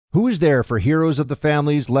Who is there for heroes of the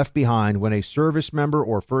families left behind when a service member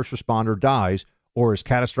or first responder dies or is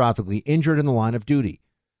catastrophically injured in the line of duty?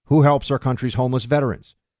 Who helps our country's homeless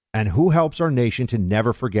veterans? And who helps our nation to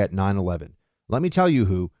never forget 9/11? Let me tell you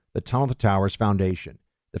who, the Tunnel to Towers Foundation.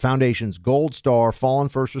 The Foundation's Gold Star, Fallen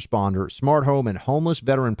First Responder, Smart Home, and Homeless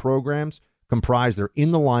Veteran programs comprise their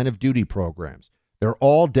In the Line of Duty programs. They're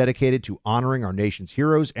all dedicated to honoring our nation's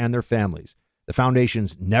heroes and their families. The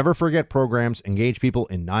Foundation's Never Forget programs engage people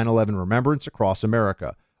in 9/11 remembrance across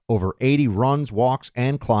America. Over 80 runs, walks,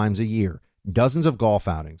 and climbs a year. Dozens of golf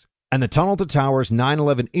outings. And the Tunnel to Towers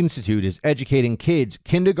 9/11 Institute is educating kids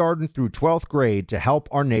kindergarten through 12th grade to help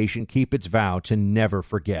our nation keep its vow to never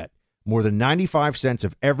forget. More than 95 cents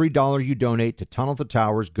of every dollar you donate to Tunnel to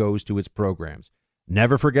Towers goes to its programs.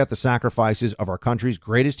 Never forget the sacrifices of our country's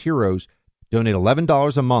greatest heroes. Donate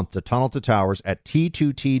 $11 a month to Tunnel to Towers at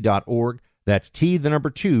T2T.org. That's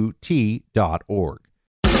T2T.org.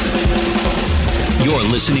 You're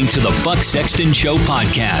listening to the Buck Sexton Show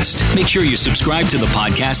podcast. Make sure you subscribe to the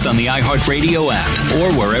podcast on the iHeartRadio app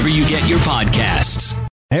or wherever you get your podcasts.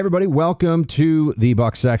 Hey, everybody. Welcome to the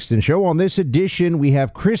Buck Sexton Show. On this edition, we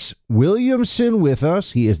have Chris Williamson with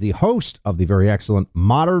us. He is the host of the very excellent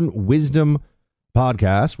Modern Wisdom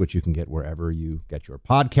podcast, which you can get wherever you get your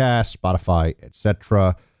podcasts, Spotify,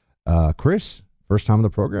 etc. Chris, first time on the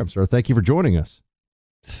program, sir. Thank you for joining us.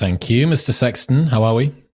 Thank you, Mr. Sexton. How are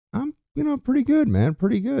we? I'm, pretty good, man.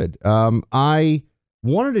 Pretty good. I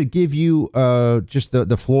wanted to give you just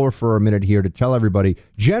the floor for a minute here to tell everybody.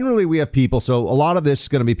 Generally, we have people, so a lot of this is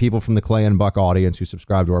going to be people from the Clay and Buck audience who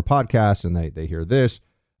subscribe to our podcast, and they hear this.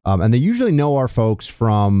 And they usually know our folks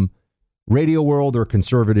from radio world or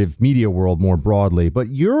conservative media world more broadly. But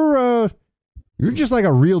you're just like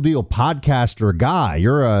a real deal podcaster guy.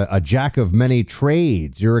 You're a jack of many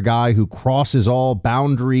trades. You're a guy who crosses all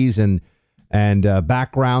boundaries and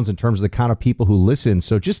backgrounds in terms of the kind of people who listen.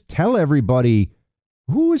 So just tell everybody,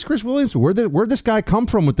 who is Chris Williamson? Where'd this guy come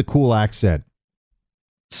from with the cool accent?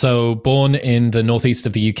 So born in the northeast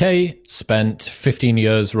of the UK, spent 15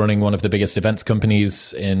 years running one of the biggest events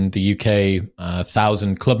companies in the UK,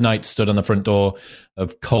 1,000 club nights, stood on the front door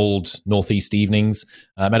of cold northeast evenings,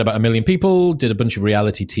 met about 1 million people, did a bunch of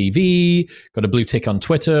reality TV, got a blue tick on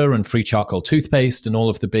Twitter and free charcoal toothpaste and all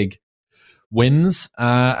of the big wins,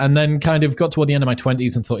 and then kind of got toward the end of my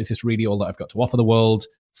 20s and thought, is this really all that I've got to offer the world?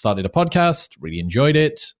 Started a podcast, really enjoyed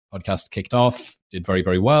it. Podcast kicked off, did very,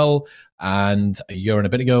 very well. And a year and a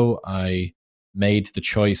bit ago, I made the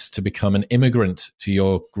choice to become an immigrant to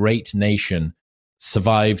your great nation.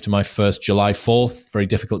 Survived my first July 4th, very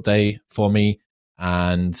difficult day for me.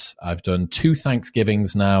 And I've done 2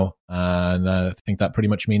 Thanksgivings now. And I think that pretty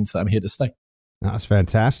much means that I'm here to stay. That's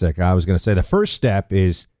fantastic. I was going to say the first step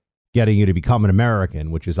is getting you to become an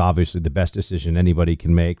American, which is obviously the best decision anybody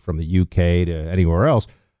can make from the UK to anywhere else.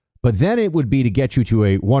 But then it would be to get you to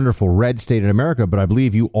a wonderful red state in America. But I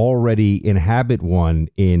believe you already inhabit one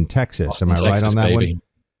in Texas. Austin, Am I right Texas, on that baby. one?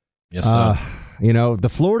 Yes, sir. The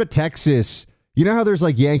Florida, Texas, you know how there's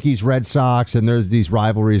like Yankees, Red Sox, and there's these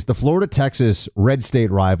rivalries. The Florida, Texas red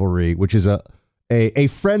state rivalry, which is a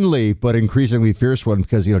friendly but increasingly fierce one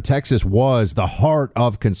because, Texas was the heart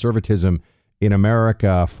of conservatism in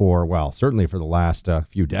America for, well, certainly for the last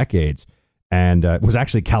few decades. And it was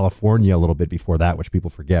actually California a little bit before that, which people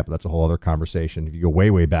forget, but that's a whole other conversation if you go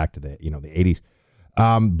way, way back to the 80s.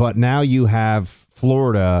 But now you have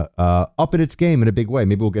Florida up in its game in a big way.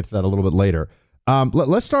 Maybe we'll get to that a little bit later.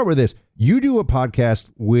 Let's start with this. You do a podcast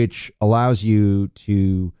which allows you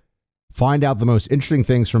to find out the most interesting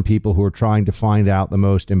things from people who are trying to find out the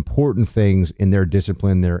most important things in their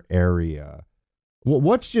discipline, their area. Well,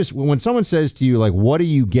 when someone says to you, like, what do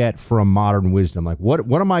you get from Modern Wisdom? Like,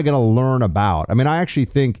 what am I going to learn about? I mean, I actually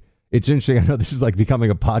think it's interesting. I know this is like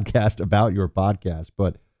becoming a podcast about your podcast,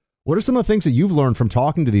 but what are some of the things that you've learned from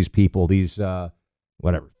talking to these people, these, thought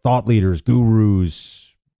leaders,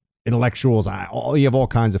 gurus, intellectuals? You have all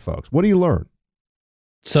kinds of folks. What do you learn?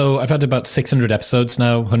 So I've had about 600 episodes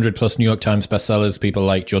now, 100 plus New York Times bestsellers, people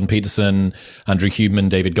like Jordan Peterson, Andrew Huberman,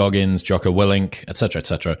 David Goggins, Jocko Willink, et cetera, et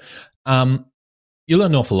cetera. You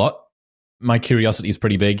learn an awful lot. My curiosity is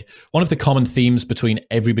pretty big. One of the common themes between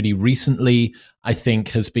everybody recently, I think,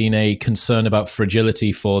 has been a concern about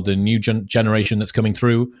fragility for the new generation that's coming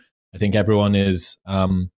through. I think everyone is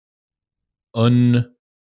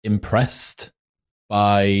unimpressed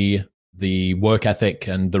by the work ethic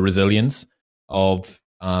and the resilience of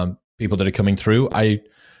people that are coming through.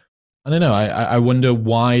 I don't know. I wonder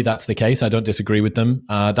why that's the case. I don't disagree with them.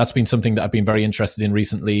 That's been something that I've been very interested in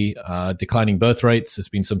recently. Declining birth rates has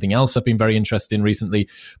been something else I've been very interested in recently.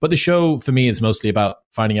 But the show for me is mostly about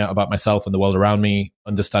finding out about myself and the world around me,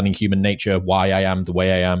 understanding human nature, why I am the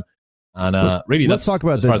way I am. And really, let's talk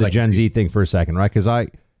about the Gen Z thing for a second, right? Because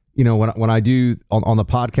when I do on the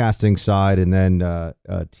podcasting side and then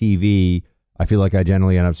TV, I feel like I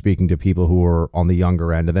generally end up speaking to people who are on the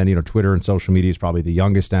younger end. And then, Twitter and social media is probably the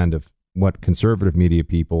youngest end of what conservative media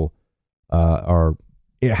people are,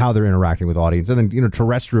 how they're interacting with audience. And then,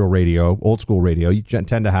 terrestrial radio, old school radio, you tend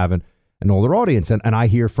to have an older audience. And I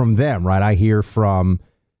hear from them, right? I hear from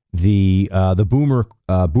the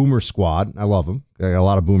boomer squad. I love them. I got a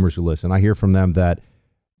lot of boomers who listen. I hear from them that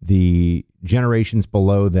the generations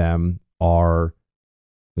below them are,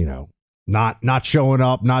 not showing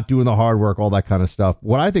up, not doing the hard work, all that kind of stuff.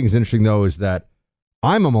 What I think is interesting, though, is that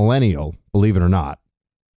I'm a millennial, believe it or not.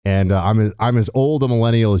 And I'm as old a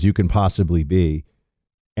millennial as you can possibly be.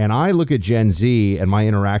 And I look at Gen Z and my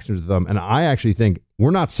interactions with them, and I actually think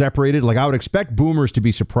we're not separated. Like, I would expect boomers to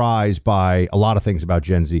be surprised by a lot of things about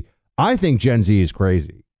Gen Z. I think Gen Z is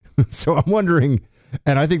crazy. So I'm wondering,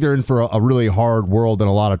 and I think they're in for a really hard world and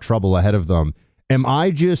a lot of trouble ahead of them. Am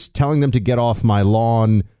I just telling them to get off my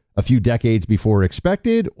lawn a few decades before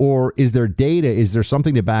expected, or is there data? Is there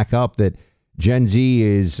something to back up that Gen Z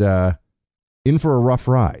is in for a rough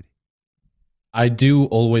ride? I do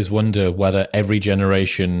always wonder whether every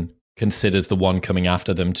generation considers the one coming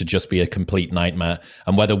after them to just be a complete nightmare,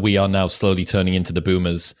 and whether we are now slowly turning into the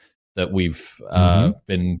boomers that we've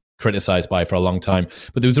been criticized by for a long time.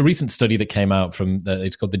 But there was a recent study that came out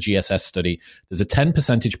it's called the GSS study. There's a 10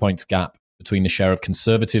 percentage points gap between the share of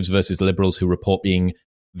conservatives versus liberals who report being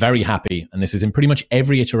very happy, and this is in pretty much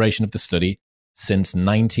every iteration of the study since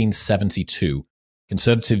 1972.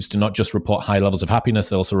 Conservatives do not just report high levels of happiness,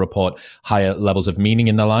 they also report higher levels of meaning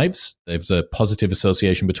in their lives. There's a positive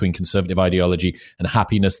association between conservative ideology and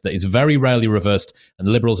happiness that is very rarely reversed, and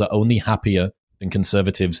liberals are only happier than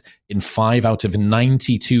conservatives in 5 out of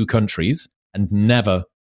 92 countries and never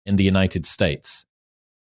in the United States.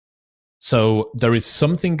 So there is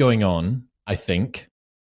something going on, I think,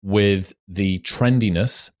 with the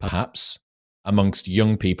trendiness, perhaps, amongst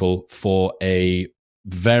young people for a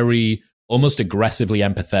very almost aggressively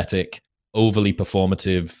empathetic, overly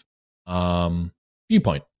performative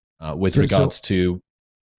viewpoint with regards to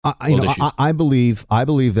I believe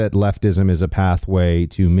that leftism is a pathway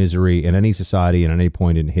to misery in any society at any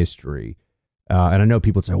point in history. And I know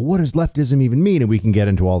people say, what does leftism even mean? And we can get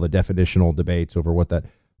into all the definitional debates over what that,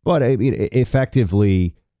 but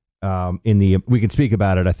effectively, we can speak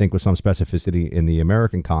about it, I think, with some specificity in the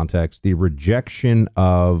American context, the rejection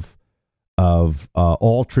of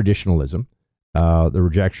all traditionalism, the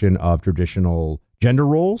rejection of traditional gender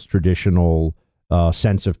roles, traditional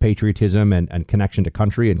sense of patriotism and connection to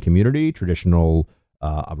country and community, traditional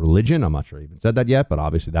religion. I'm not sure I even said that yet, but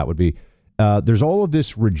obviously that would be. There's all of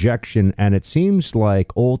this rejection, and it seems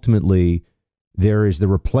like ultimately there is the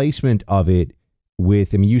replacement of it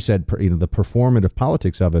with, I mean, you said, the performative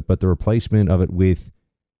politics of it, but the replacement of it with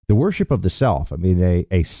the worship of the self. I mean,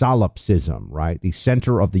 a solipsism, right? The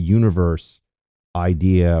center of the universe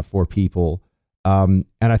idea for people. And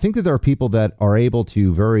I think that there are people that are able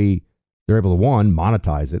to one,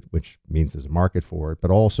 monetize it, which means there's a market for it,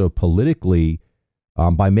 but also politically,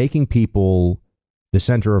 by making people the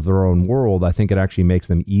center of their own world, I think it actually makes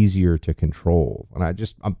them easier to control. And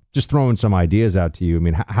I'm just throwing some ideas out to you. I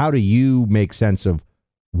mean, how do you make sense of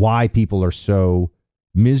why people are so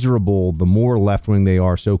miserable the more left-wing they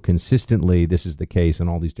are so consistently? This is the case in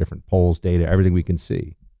all these different polls, data, everything we can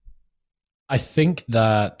see. I think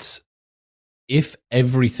that if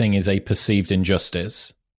everything is a perceived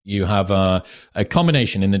injustice, you have a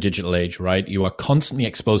combination in the digital age, right? You are constantly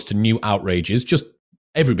exposed to new outrages. Just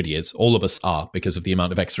everybody is. All of us are, because of the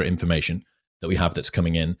amount of extra information that we have that's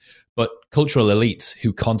coming in. But cultural elites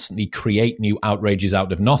who constantly create new outrages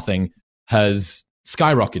out of nothing has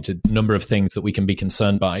skyrocketed the number of things that we can be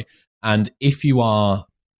concerned by. And if you are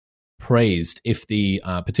praised, if the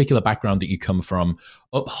particular background that you come from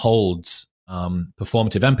upholds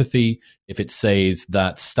performative empathy, if it says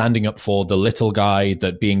that standing up for the little guy,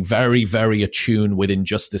 that being very, very attuned with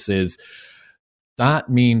injustices, that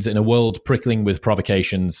means in a world prickling with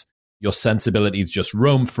provocations, your sensibilities just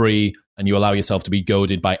roam free and you allow yourself to be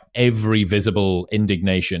goaded by every visible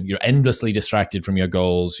indignation. You're endlessly distracted from your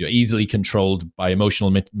goals. You're easily controlled by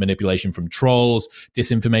emotional manipulation from trolls,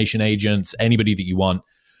 disinformation agents, anybody that you want.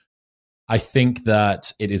 I think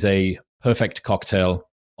that it is a perfect cocktail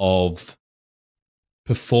of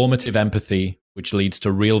performative empathy, which leads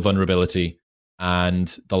to real vulnerability,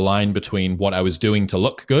 And the line between what I was doing to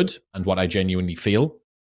look good and what I genuinely feel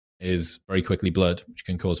is very quickly blurred, which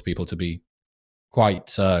can cause people to be quite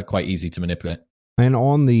easy to manipulate. And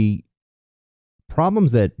on the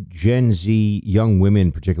problems that Gen Z young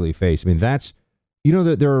women particularly face, I mean, that's,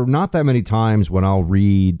 there are not that many times when I'll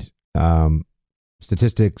read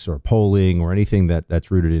statistics or polling or anything that's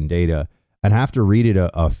rooted in data and have to read it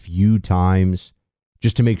a few times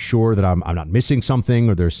just to make sure that I'm not missing something,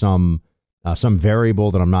 or there's some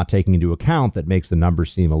variable that I'm not taking into account that makes the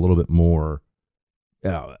numbers seem a little bit more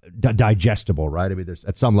digestible, right? I mean, there's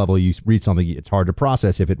at some level you read something, it's hard to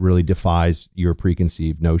process if it really defies your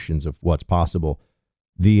preconceived notions of what's possible.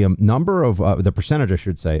 The number of the percentage, I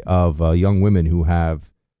should say, of young women who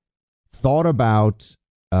have thought about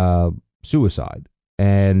suicide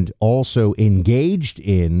and also engaged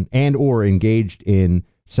in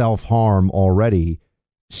self-harm already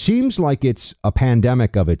seems like it's a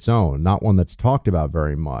pandemic of its own, not one that's talked about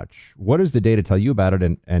very much. What does the data tell you about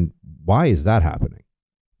it, and why is that happening?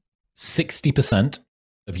 60%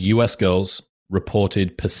 of US girls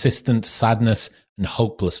reported persistent sadness and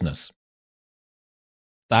hopelessness.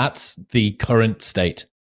 That's the current state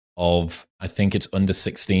of, I think it's under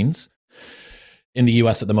 16s in the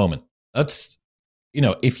US at the moment. That's,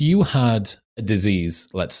 if you had a disease,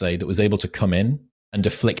 let's say, that was able to come in and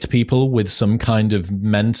afflict people with some kind of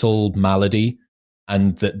mental malady,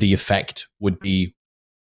 and that the effect would be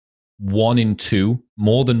more than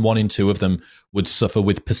one in two of them would suffer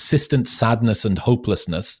with persistent sadness and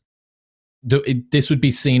hopelessness, this would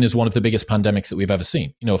be seen as one of the biggest pandemics that we've ever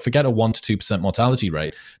seen. Forget a 1 to 2% mortality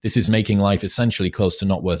rate. This is making life essentially close to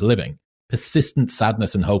not worth living. Persistent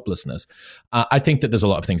sadness and hopelessness. I think that there's a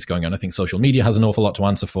lot of things going on. I think social media has an awful lot to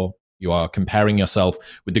answer for. You are comparing yourself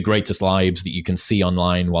with the greatest lives that you can see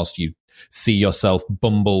online, whilst you see yourself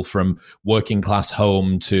bumble from working class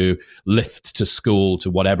home to lift to school to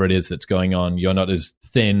whatever it is that's going on. You're not as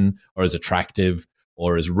thin or as attractive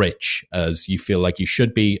or as rich as you feel like you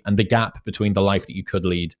should be. And the gap between the life that you could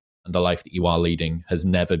lead and the life that you are leading has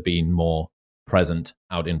never been more present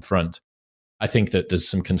out in front. I think that there's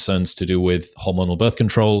some concerns to do with hormonal birth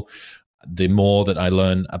control. The more that I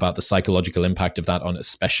learn about the psychological impact of that on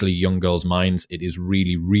especially young girls' minds, it is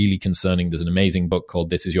really, really concerning. There's an amazing book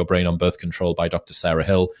called This Is Your Brain on Birth Control by Dr. Sarah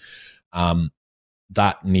Hill.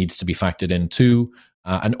 That needs to be factored in too.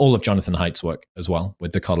 And all of Jonathan Haidt's work as well,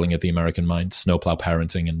 with the coddling of the American mind, snowplow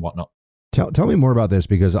parenting and whatnot. Tell me more about this,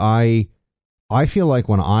 because I feel like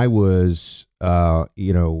when I was,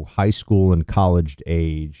 high school and college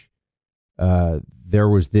age, there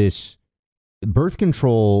was this birth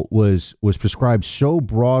control was prescribed so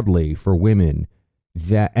broadly for women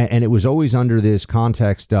that, and it was always under this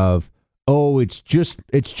context of, it's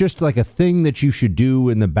just like a thing that you should do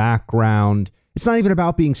in the background. It's not even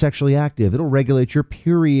about being sexually active. It'll regulate your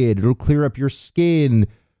period. It'll clear up your skin.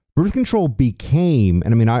 Birth control became,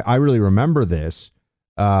 and I mean, I really remember this,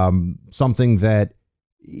 something that,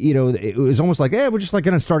 it was almost like, we're just like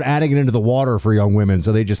going to start adding it into the water for young women.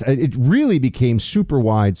 So it really became super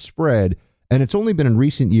widespread. And it's only been in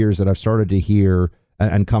recent years that I've started to hear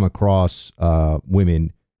and come across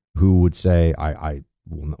women who would say, I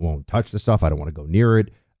won't touch the stuff. I don't want to go near it.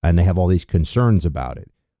 And they have all these concerns about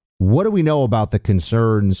it. What do we know about the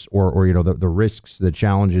concerns or the risks, the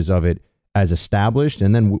challenges of it as established?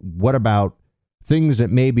 And then what about things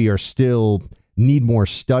that maybe are still need more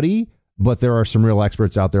study, but there are some real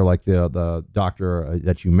experts out there like the doctor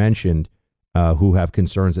that you mentioned who have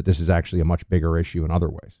concerns that this is actually a much bigger issue in other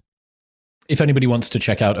ways? If anybody wants to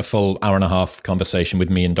check out a full hour-and-a-half conversation with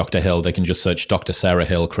me and Dr. Hill, they can just search Dr. Sarah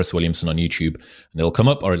Hill, Chris Williamson on YouTube, and it'll come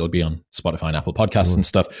up, or it'll be on Spotify and Apple Podcasts and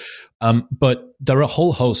stuff. But there are a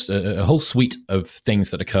whole suite of things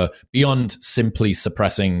that occur beyond simply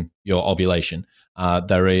suppressing your ovulation.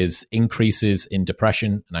 There is increases in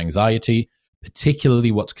depression and anxiety.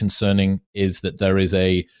 Particularly what's concerning is that there is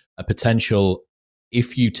a potential,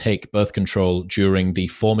 if you take birth control during the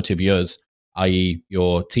formative years, i.e.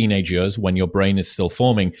 your teenage years, when your brain is still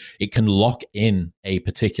forming, it can lock in a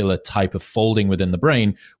particular type of folding within the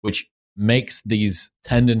brain, which makes these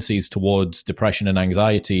tendencies towards depression and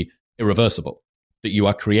anxiety irreversible, that you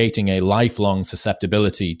are creating a lifelong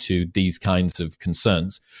susceptibility to these kinds of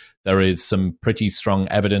concerns. There is some pretty strong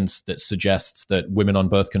evidence that suggests that women on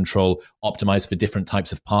birth control optimize for different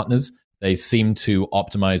types of partners. They seem to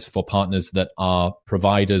optimize for partners that are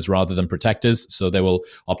providers rather than protectors. So they will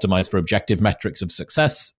optimize for objective metrics of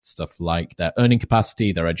success, stuff like their earning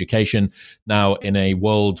capacity, their education. Now, in a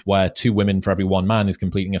world where 2 women for every 1 man is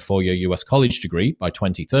completing a 4-year US college degree by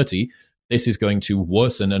 2030, this is going to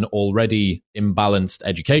worsen an already imbalanced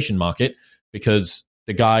education market, because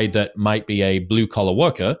the guy that might be a blue collar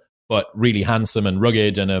worker, but really handsome and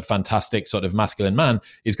rugged and a fantastic sort of masculine man,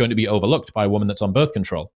 is going to be overlooked by a woman that's on birth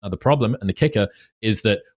control. Now, the problem and the kicker is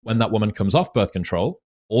that when that woman comes off birth control,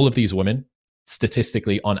 all of these women,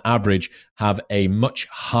 statistically on average, have a much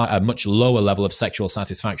lower level of sexual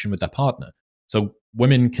satisfaction with their partner. So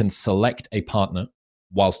women can select a partner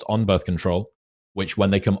whilst on birth control, which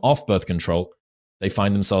when they come off birth control, they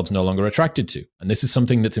find themselves no longer attracted to. And this is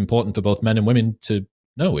something that's important for both men and women to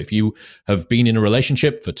know. If you have been in a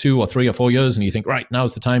relationship for 2 or 3 or 4 years and you think, right,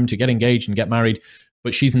 now's the time to get engaged and get married,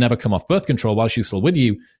 but she's never come off birth control while she's still with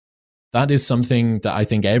you, that is something that I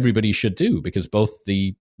think everybody should do, because both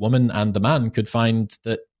the woman and the man could find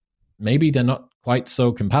that maybe they're not quite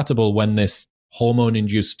so compatible when this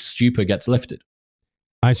hormone-induced stupor gets lifted.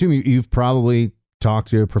 I assume you've probably talked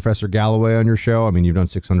to Professor Galloway on your show. I mean, you've done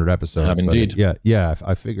 600 episodes. I have indeed. Yeah,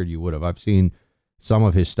 I figured you would have. I've seen some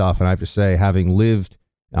of his stuff, and I have to say, having lived,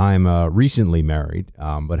 I'm recently married,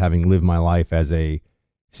 but having lived my life as a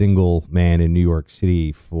single man in New York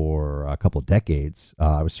City for a couple of decades,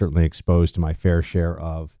 I was certainly exposed to my fair share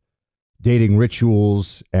of dating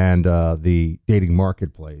rituals and the dating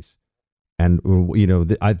marketplace. And, you know,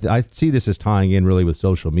 I see this as tying in really with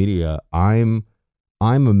social media. I'm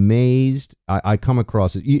amazed. I come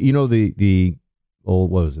across it. You know, the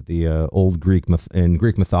old, what was it? The old Greek in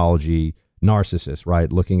Greek mythology, Narcissus,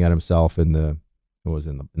 right? Looking at himself in the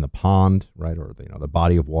pond, right? Or the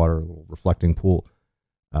body of water, a little reflecting pool.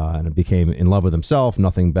 And it became in love with himself,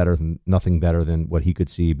 nothing better than what he could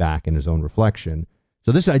see back in his own reflection.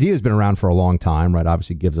 So this idea has been around for a long time, right?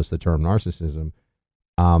 Obviously gives us the term narcissism.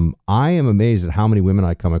 I am amazed at how many women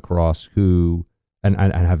I come across who, and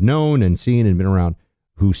have known and seen and been around,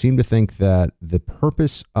 who seem to think that the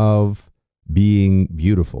purpose of being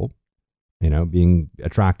beautiful, being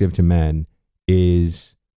attractive to men,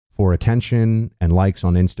 is for attention and likes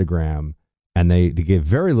on Instagram. And they give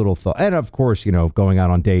very little thought. And of course, going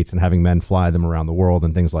out on dates and having men fly them around the world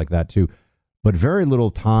and things like that too. But very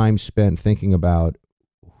little time spent thinking about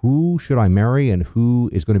who should I marry and who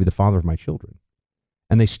is going to be the father of my children.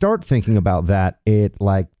 And they start thinking about that at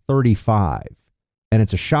like 35. And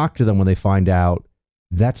it's a shock to them when they find out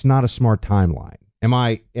that's not a smart timeline. Am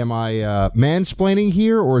I mansplaining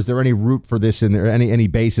here, or is there any root for this in there, any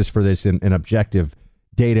basis for this in objective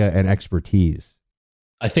data and expertise?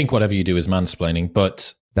 I think whatever you do is mansplaining,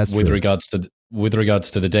 but that's with true. regards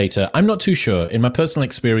to the data, I'm not too sure. In my personal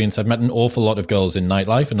experience, I've met an awful lot of girls in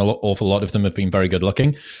nightlife, and awful lot of them have been very good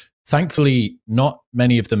looking. Thankfully, not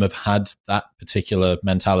many of them have had that particular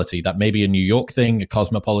mentality. That may be a New York thing, a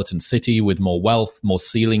cosmopolitan city with more wealth, more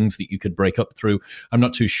ceilings that you could break up through. I'm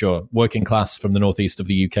not too sure. Working class from the northeast of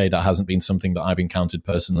the UK, that hasn't been something that I've encountered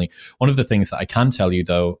personally. One of the things that I can tell you,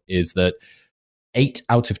 though, is that 8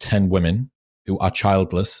 out of 10 women who are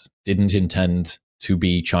childless didn't intend to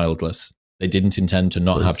be childless. They didn't intend to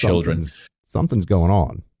not have children. Something's going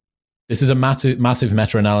on. This is a massive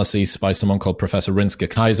meta-analysis by someone called Professor Rinske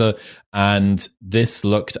Kaiser, and this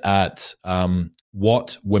looked at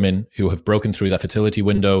what women who have broken through their fertility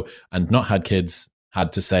window and not had kids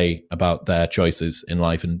had to say about their choices in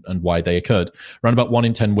life and why they occurred. Around about 1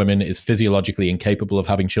 in 10 women is physiologically incapable of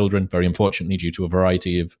having children, very unfortunately, due to a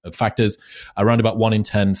variety of factors. Around about 1 in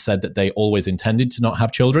 10 said that they always intended to not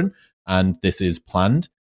have children, and this is planned,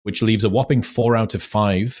 which leaves a whopping 4 out of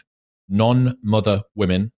 5 non-mother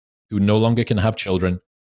women who no longer can have children,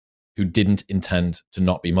 who didn't intend to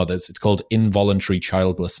not be mothers. It's called involuntary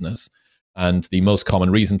childlessness. And the most common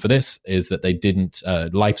reason for this is that they didn't,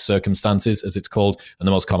 life circumstances, as it's called, and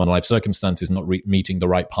the most common life circumstance is not meeting the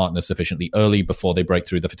right partner sufficiently early before they break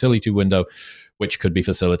through the fertility window, which could be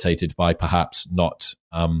facilitated by perhaps not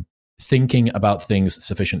thinking about things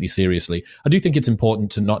sufficiently seriously. I do think it's important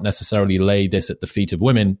to not necessarily lay this at the feet of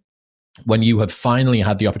women when you have finally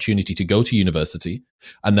had the opportunity to go to university,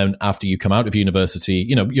 and then after you come out of university,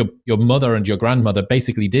 your mother and your grandmother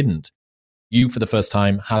basically didn't. You, for the first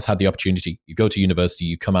time, has had the opportunity. You go to university,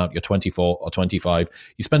 you come out, you're 24 or 25.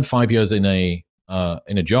 You spend 5 years in a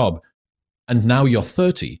job, and now you're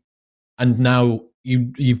 30, and now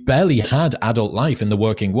you've barely had adult life in the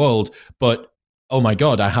working world, but oh my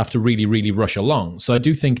God, I have to really, really rush along. So I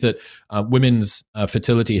do think that women's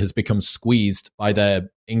fertility has become squeezed by their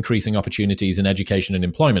increasing opportunities in education and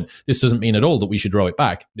employment. This doesn't mean at all that we should row it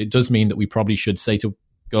back. It does mean that we probably should say to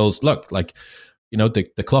girls, look,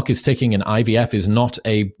 the clock is ticking, and IVF is not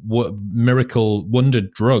a miracle wonder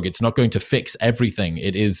drug. It's not going to fix everything.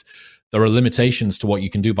 There are limitations to what you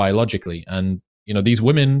can do biologically. And, these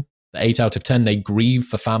women, the 8 out of 10, they grieve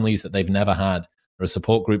for families that they've never had. There are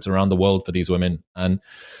support groups around the world for these women. And,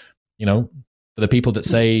 for the people that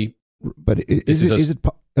say But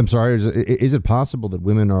I'm sorry, is it possible that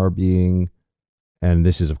women are being, and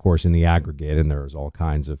this is of course in the aggregate, and there's all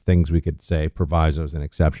kinds of things we could say, provisos and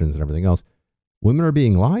exceptions and everything else, women are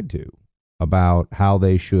being lied to about how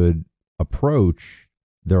they should approach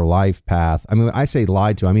their life path. I mean, I say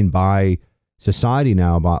lied to, I mean by society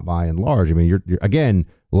now, by and large. I mean, you're again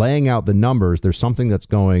laying out the numbers. There's something that's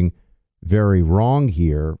going very wrong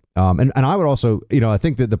here. And I would also, I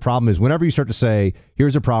think that the problem is whenever you start to say,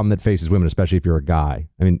 here's a problem that faces women, especially if you're a guy.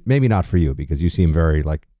 I mean, maybe not for you because you seem very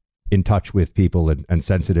like in touch with people and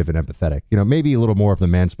sensitive and empathetic, maybe a little more of the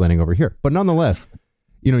mansplaining over here. But nonetheless,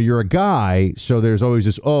 you're a guy. So there's always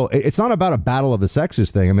this, it's not about a battle of the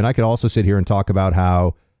sexes thing. I mean, I could also sit here and talk about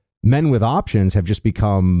how men with options have just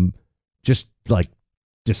become just like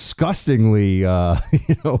disgustingly,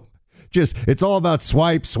 just it's all about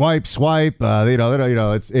swipe. It's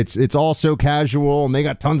all so casual, and they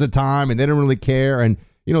got tons of time, and they don't really care, and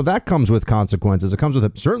that comes with consequences. It comes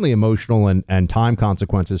with certainly emotional and time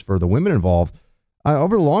consequences for the women involved.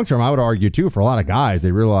 Over the long term, I would argue too, for a lot of guys,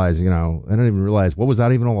 they realize, they don't even realize what was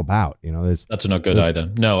that even all about. That's not good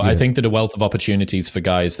either. No, yeah. I think that a wealth of opportunities for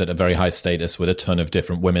guys that are very high status with a ton of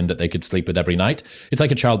different women that they could sleep with every night. It's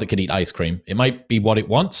like a child that could eat ice cream. It might be what it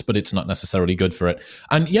wants, but it's not necessarily good for it.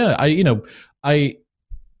 And yeah,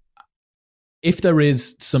 if there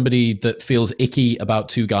is somebody that feels icky about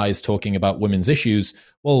two guys talking about women's issues,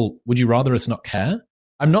 well, would you rather us not care?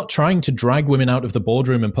 I'm not trying to drag women out of the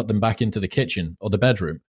boardroom and put them back into the kitchen or the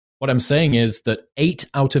bedroom. What I'm saying is that 8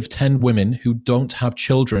 out of 10 women who don't have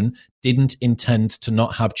children didn't intend to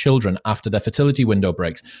not have children after their fertility window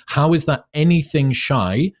breaks. How is that anything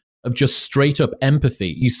shy of just straight up empathy?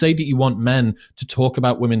 You say that you want men to talk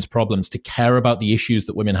about women's problems, to care about the issues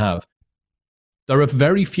that women have. There are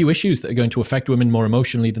very few issues that are going to affect women more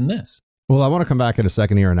emotionally than this. Well, I want to come back in a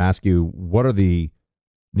second here and ask you, what are the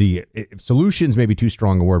solutions, maybe too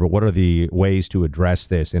strong a word, but what are the ways to address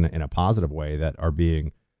this in a positive way that are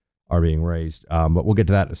being raised? But we'll get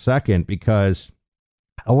to that in a second, because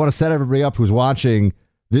I want to set everybody up who's watching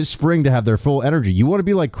this spring to have their full energy. You want to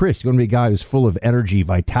be like Chris. You want to be a guy who's full of energy,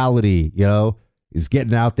 vitality, is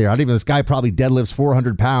getting out there. This guy probably deadlifts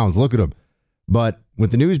 400 pounds. Look at him. But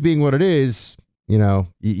with the news being what it is,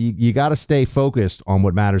 you got to stay focused on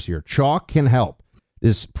what matters here. Chalk can help.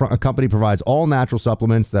 This company provides all natural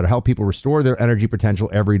supplements that help people restore their energy potential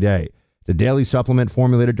every day. It's a daily supplement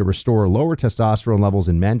formulated to restore lower testosterone levels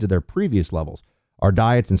in men to their previous levels. Our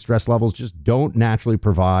diets and stress levels just don't naturally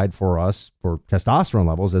provide for us for testosterone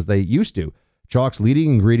levels as they used to. Chalk's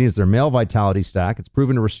leading ingredient is their male vitality stack. It's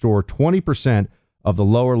proven to restore 20% of the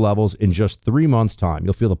lower levels in just 3 months' time.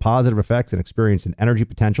 You'll feel the positive effects and experience an energy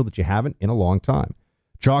potential that you haven't in a long time.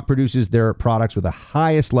 Chalk produces their products with the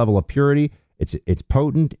highest level of purity. It's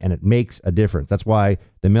potent, and it makes a difference. That's why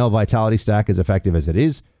the Male Vitality Stack is effective as it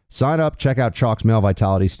is. Sign up, check out Chalk's Male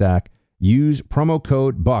Vitality Stack. Use promo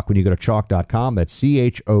code BUCK when you go to chalk.com. That's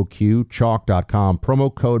CHOQ, chalk.com.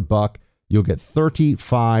 Promo code BUCK. You'll get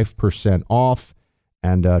 35% off.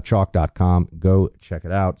 And chalk.com. Go check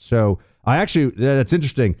it out. So that's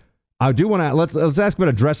interesting. I do want to, let's ask about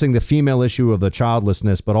addressing the female issue of the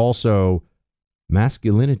childlessness, but also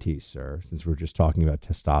masculinity, sir, since we're just talking about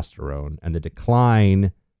testosterone and the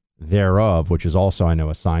decline thereof, which is also, I know,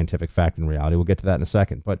 a scientific fact in reality. We'll get to that in a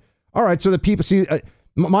second. But all right, so the people see,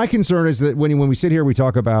 my concern is that when we sit here, we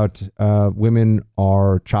talk about women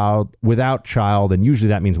are without child, and usually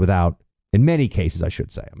that means without, in many cases, I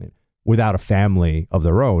should say, without a family of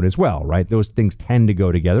their own as well, right? Those things tend to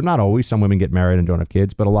go together. Not always. Some women get married and don't have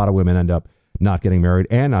kids, but a lot of women end up not getting married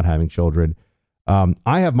and not having children.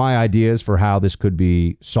 I have my ideas for how this could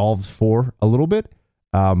be solved for a little bit,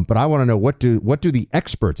 but I want to know what do the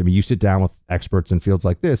experts, you sit down with experts in fields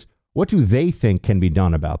like this, what do they think can be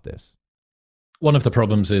done about this? One of the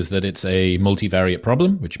problems is that it's a multivariate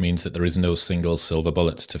problem, which means that there is no single silver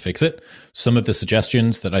bullet to fix it. Some of the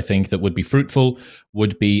suggestions that I think that would be fruitful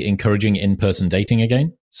would be encouraging in-person dating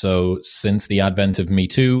again. So since the advent of Me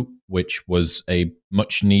Too, which was a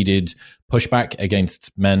much needed pushback against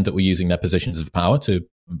men that were using their positions of power to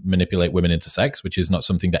manipulate women into sex, which is not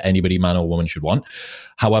something that anybody, man or woman, should want.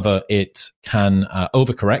 However, it can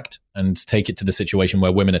overcorrect and take it to the situation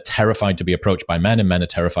where women are terrified to be approached by men and men are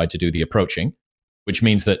terrified to do the approaching, which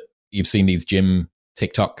means that you've seen these gym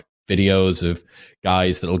TikTok videos of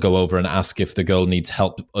guys that'll go over and ask if the girl needs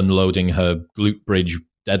help unloading her glute bridge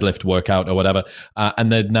deadlift workout or whatever,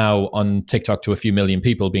 and they're now on TikTok to a few million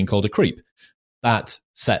people being called a creep. That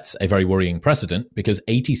sets a very worrying precedent because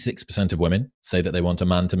 86% of women say that they want a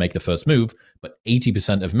man to make the first move, but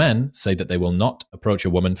 80% of men say that they will not approach a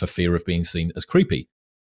woman for fear of being seen as creepy.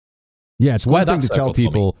 Yeah, it's one thing to tell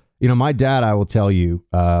people my dad, I will tell you,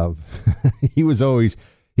 he was always,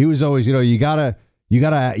 you gotta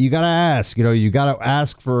ask, you gotta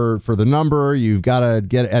ask for the number. You've got to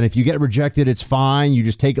get, and if you get rejected, it's fine. You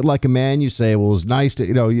just take it like a man. You say, well, it's nice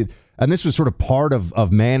to, and this was sort of part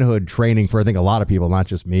of manhood training for, I think, a lot of people, not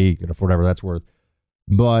just me, for whatever that's worth.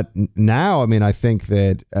 But now, I think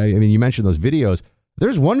that, you mentioned those videos.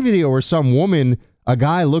 There's one video where some woman, a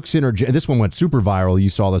guy looks in her, this one went super viral. You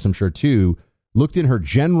saw this, I'm sure, too. Looked in her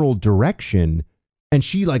general direction, and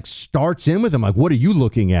she starts in with him, what are you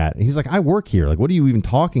looking at? And he's like, I work here. What are you even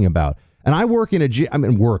talking about? And I work in a gym.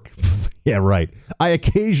 Work. Yeah, right. I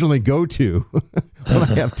occasionally go to, when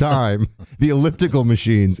I have time, the elliptical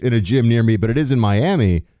machines in a gym near me, but it is in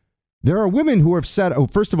Miami. There are women who have said,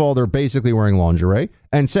 first of all, they're basically wearing lingerie.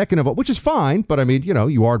 And second of all, which is fine, but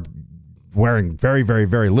you are wearing very, very,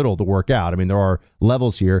 very little to work out. There are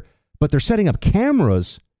levels here, but they're setting up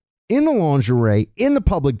cameras in the lingerie, in the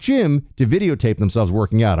public gym, to videotape themselves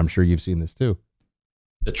working out. I'm sure you've seen this too.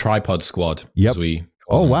 The tripod squad, yep. As we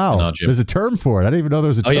call them wow. in our gym. There's a term for it. I didn't even know there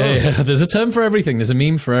was a term. Yeah. There's a term for everything. There's a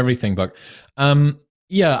meme for everything, Buck. I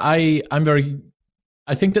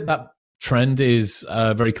think that trend is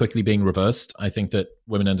very quickly being reversed. I think that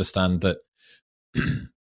women understand that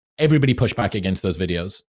everybody pushed back against those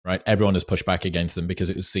videos, right? Everyone has pushed back against them because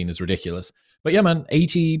it was seen as ridiculous. But yeah, man,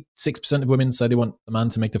 86% of women say they want the man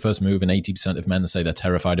to make the first move, and 80% of men say they're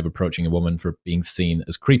terrified of approaching a woman for being seen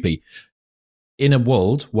as creepy. In a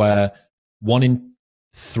world where 1 in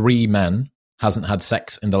 3 men hasn't had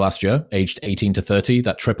sex in the last year, aged 18 to 30,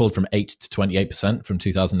 that tripled from 8 to 28% from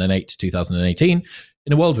 2008 to 2018.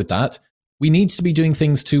 In a world with that, we need to be doing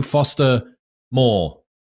things to foster more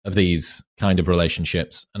of these kind of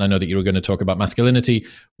relationships. And I know that you were going to talk about masculinity.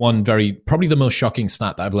 Probably the most shocking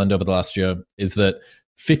stat that I've learned over the last year is that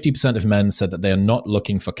 50% of men said that they are not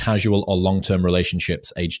looking for casual or long-term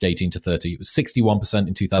relationships aged 18 to 30. It was 61%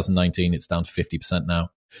 in 2019. It's down to 50% now.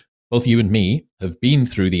 Both you and me have been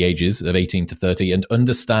through the ages of 18 to 30 and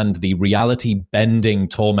understand the reality-bending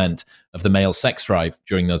torment of the male sex drive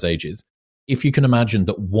during those ages. If you can imagine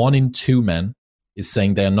that 1 in 2 men is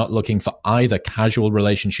saying they are not looking for either casual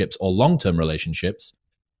relationships or long-term relationships,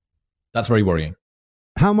 that's very worrying.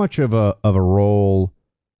 How much of a role,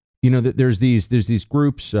 there's these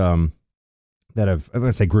groups that have, I'm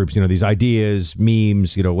going to say groups, these ideas,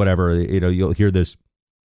 memes, whatever, you'll hear this.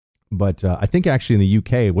 But I think actually in the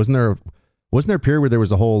UK, wasn't there a period where there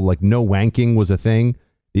was a whole, no wanking was a thing?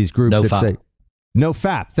 These groups no that fap. say, no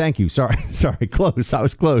fap. Thank you. Sorry. Close. I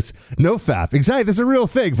was close. No fap. Exactly. There's a real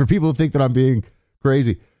thing for people to think that I'm being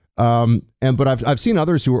crazy. But I've seen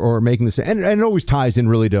others who are making this, and it always ties in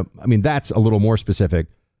really to, that's a little more specific,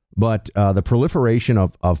 but the proliferation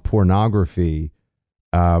of pornography.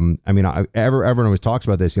 Everyone always talks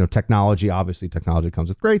about this, technology, obviously technology comes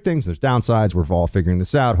with great things. There's downsides. We're all figuring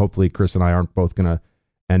this out. Hopefully Chris and I aren't both going to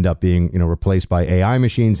end up being, replaced by AI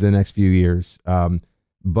machines in the next few years.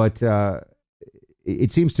 But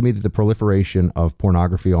it seems to me that the proliferation of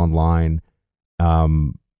pornography online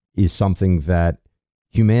is something that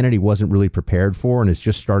humanity wasn't really prepared for, and is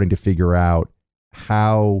just starting to figure out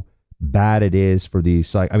how bad it is for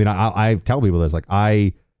these. I tell people this,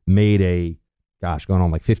 I made going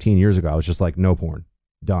on 15 years ago, I was just no porn,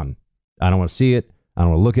 done. I don't want to see it. I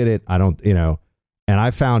don't want to look at it. I don't, and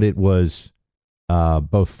I found it was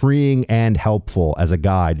both freeing and helpful as a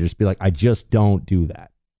guy to just be I just don't do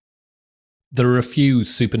that. There are a few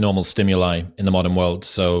supernormal stimuli in the modern world.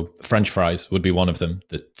 So French fries would be one of them.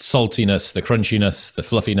 The saltiness, the crunchiness, the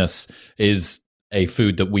fluffiness is a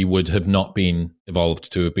food that we would have not been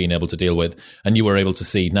evolved to have been able to deal with. And you were able to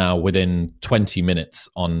see now within 20 minutes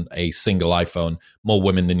on a single iPhone, more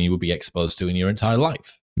women than you would be exposed to in your entire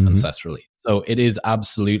life, ancestrally. So it is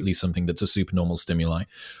absolutely something that's a supernormal stimuli.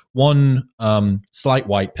 One slight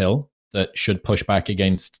white pill that should push back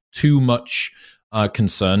against too much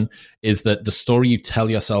concern is that the story you tell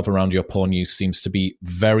yourself around your porn use seems to be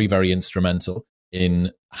very, very instrumental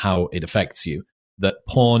in how it affects you. That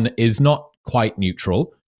porn is not quite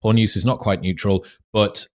neutral. Porn use is not quite neutral,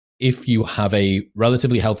 but if you have a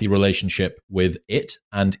relatively healthy relationship with it,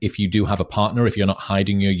 and if you do have a partner, if you're not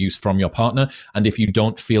hiding your use from your partner, and if you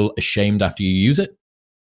don't feel ashamed after you use it,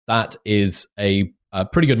 that is a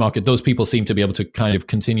pretty good market. Those people seem to be able to kind of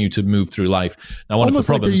continue to move through life. Now, one almost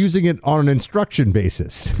of the problems, like they're using it on an instruction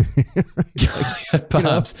basis.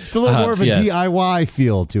 Perhaps it's a little more of a DIY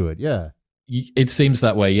feel to it. Yeah, it seems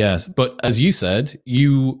that way. Yes, but as you said,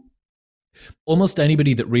 almost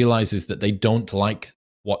anybody that realizes that they don't like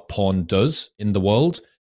what porn does in the world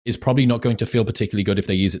is probably not going to feel particularly good if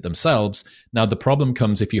they use it themselves. Now, the problem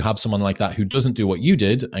comes if you have someone like that who doesn't do what you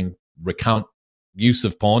did and recount use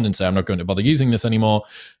of porn and say, I'm not going to bother using this anymore.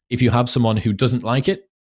 If you have someone who doesn't like it,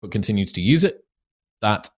 but continues to use it,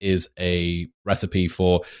 that is a recipe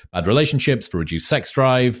for bad relationships, for reduced sex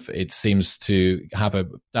drive. It seems to have a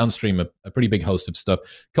downstream, a pretty big host of stuff.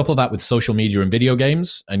 Couple that with social media and video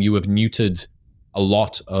games, and you have neutered a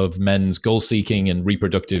lot of men's goal-seeking and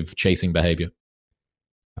reproductive chasing behavior.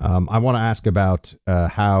 I want to ask about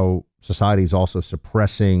how society is also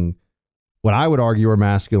suppressing what I would argue are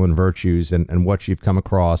masculine virtues, and what you've come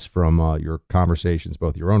across from your conversations,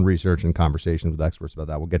 both your own research and conversations with experts about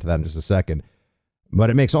that. We'll get to that in just a second. But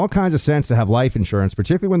it makes all kinds of sense to have life insurance,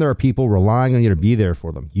 particularly when there are people relying on you to be there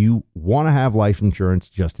for them. You want to have life insurance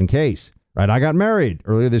just in case, right? I got married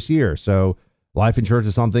earlier this year, so life insurance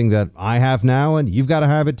is something that I have now, and you've got to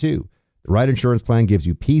have it too. The right insurance plan gives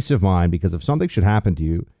you peace of mind because if something should happen to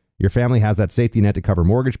you, your family has that safety net to cover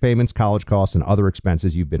mortgage payments, college costs, and other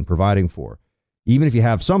expenses you've been providing for. Even if you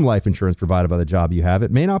have some life insurance provided by the job you have,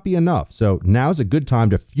 it may not be enough. So now's a good time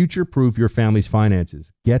to future-proof your family's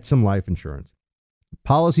finances. Get some life insurance.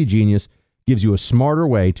 Policy Genius gives you a smarter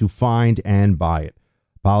way to find and buy it.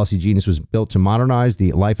 Policy Genius was built to modernize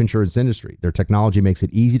the life insurance industry. Their technology makes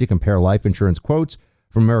it easy to compare life insurance quotes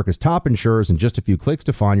from America's top insurers in just a few clicks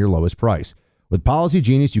to find your lowest price. With Policy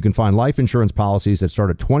Genius, you can find life insurance policies that start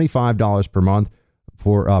at $25 per month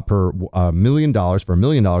for $1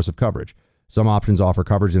 million of coverage. Some options offer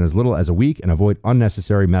coverage in as little as a week and avoid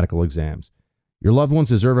unnecessary medical exams. Your loved ones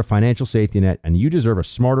deserve a financial safety net, and you deserve a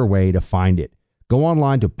smarter way to find it. Go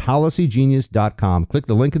online to policygenius.com. Click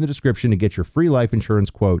the link in the description to get your free life insurance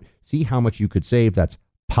quote. See how much you could save. That's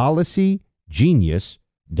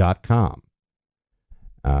policygenius.com.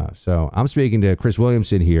 So I'm speaking to Chris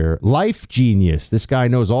Williamson here. Life genius. This guy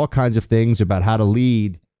knows all kinds of things about how to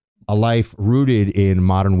lead a life rooted in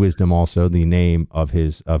modern wisdom, also the name of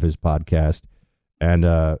his podcast. And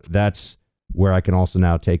that's where I can also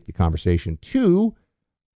now take the conversation to.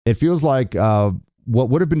 It feels like what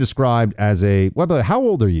would have been described as how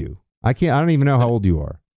old are you? I don't even know how old you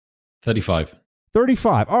are. 35.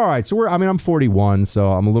 35. All right. So I'm 41. So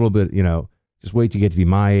I'm a little bit, just wait to get to be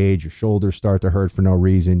my age. Your shoulders start to hurt for no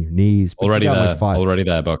reason. Your knees. Already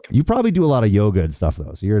there, Buck. You probably do a lot of yoga and stuff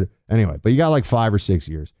though. So but you got like 5 or 6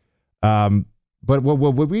 years. But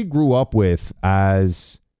what we grew up with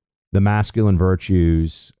as the masculine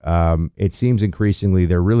virtues, it seems increasingly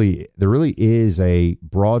there really is a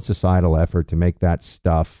broad societal effort to make that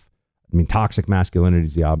stuff. I mean, toxic masculinity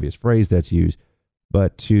is the obvious phrase that's used,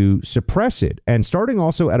 but to suppress it, and starting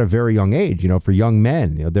also at a very young age. For young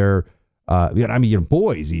men, they're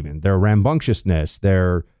boys even, their rambunctiousness,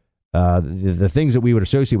 their the things that we would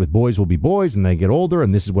associate with boys will be boys, and they get older,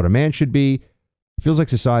 and this is what a man should be. It feels like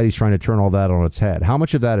society's trying to turn all that on its head. How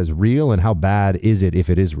much of that is real, and how bad is it if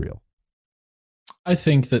it is real? I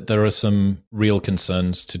think that there are some real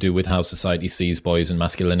concerns to do with how society sees boys and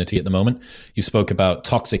masculinity at the moment. You spoke about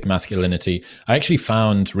toxic masculinity. I actually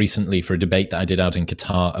found recently, for a debate that I did out in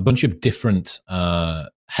Qatar, a bunch of different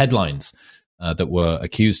headlines that were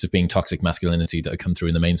accused of being toxic masculinity that had come through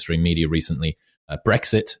in the mainstream media recently.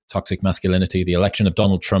 Brexit, toxic masculinity, the election of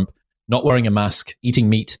Donald Trump, not wearing a mask, eating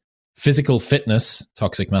meat, physical fitness,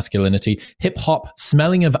 toxic masculinity, hip hop,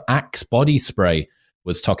 smelling of Axe body spray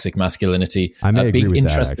was toxic masculinity. I may agree being with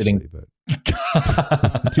interested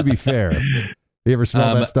that, but to be fair, you ever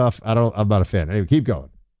smell that stuff? I'm not a fan. Anyway, keep going.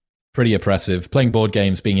 Pretty oppressive. Playing board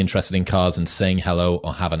games, being interested in cars, and saying hello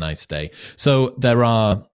or have a nice day. So there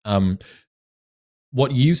are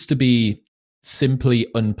what used to be simply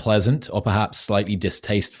unpleasant or perhaps slightly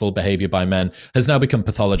distasteful behavior by men has now become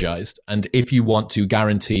pathologized. And if you want to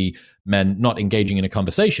guarantee men not engaging in a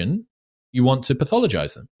conversation, you want to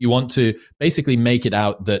pathologize them. You want to basically make it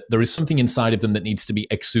out that there is something inside of them that needs to be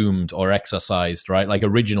exhumed or exorcised, right? Like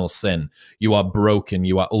original sin. You are broken.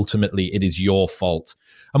 You are ultimately, it is your fault.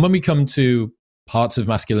 And when we come to parts of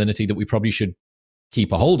masculinity that we probably should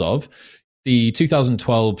keep a hold of, the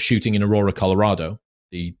 2012 shooting in Aurora, Colorado,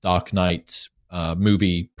 the Dark Knight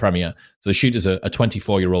movie premiere. So the shooter's a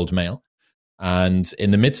 24-year-old male. And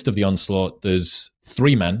in the midst of the onslaught, there's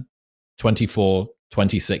 3 men, 24,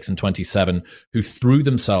 26 and 27, who threw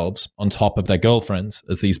themselves on top of their girlfriends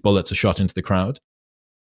as these bullets are shot into the crowd.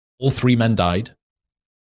 All 3 men died.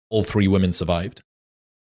 All 3 women survived.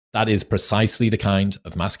 That is precisely the kind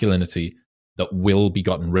of masculinity that will be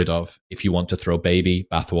gotten rid of if you want to throw baby,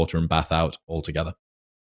 bathwater, and bath out altogether.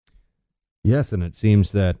 Yes, and it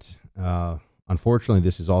seems that, unfortunately,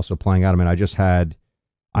 this is also playing out. I mean,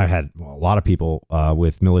 I had a lot of people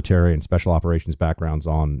with military and special operations backgrounds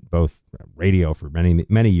on both radio for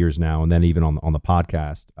many years now, and then even on the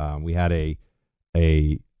podcast. We had a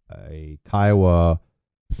Kiowa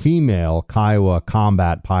female Kiowa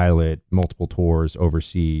combat pilot, multiple tours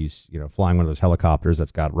overseas, flying one of those helicopters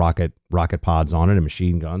that's got rocket pods on it and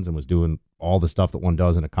machine guns, and was doing all the stuff that one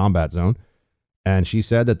does in a combat zone. And she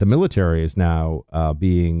said that the military is now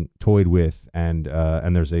being toyed with, and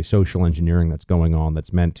there's a social engineering that's going on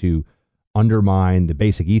that's meant to undermine the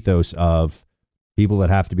basic ethos of people that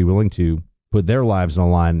have to be willing to put their lives on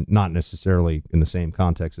the line, not necessarily in the same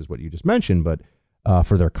context as what you just mentioned, but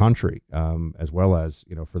for their country, as well as,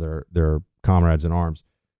 for their comrades in arms.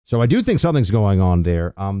 So I do think something's going on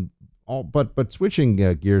there. But switching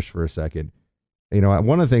gears for a second,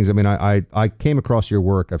 one of the things, I came across your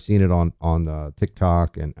work. I've seen it on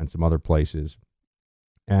TikTok and some other places.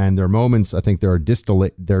 And there are moments, I think there are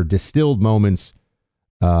distilled moments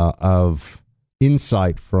of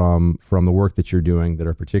insight from the work that you're doing that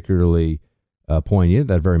are particularly poignant,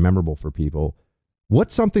 that are very memorable for people.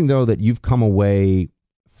 What's something, though, that you've come away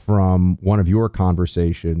from one of your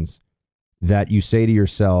conversations that you say to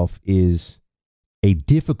yourself is a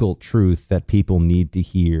difficult truth that people need to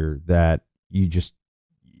hear, that you just,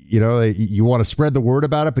 you want to spread the word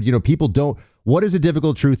about it, but, people don't. What is a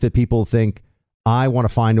difficult truth that people think, I want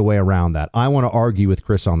to find a way around that? I want to argue with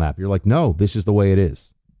Chris on that. But you're like, no, this is the way it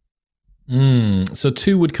is. So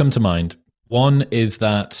two would come to mind. One is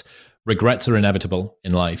that regrets are inevitable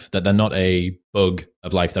in life, that they're not a bug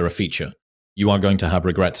of life, they're a feature. You are going to have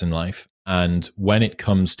regrets in life. And when it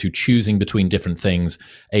comes to choosing between different things,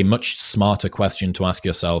 a much smarter question to ask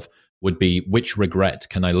yourself would be, which regret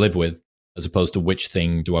can I live with, as opposed to which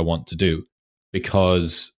thing do I want to do?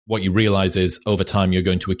 Because what you realize is over time, you're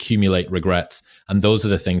going to accumulate regrets, and those are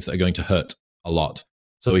the things that are going to hurt a lot.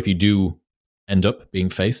 So if you do end up being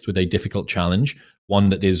faced with a difficult challenge, one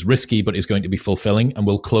that is risky but is going to be fulfilling and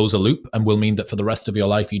will close a loop and will mean that for the rest of your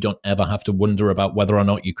life, you don't ever have to wonder about whether or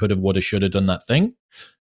not you could have, would have, should have done that thing.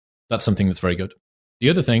 That's something that's very good. The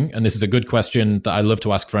other thing, and this is a good question that I love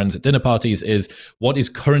to ask friends at dinner parties, is what is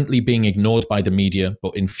currently being ignored by the media,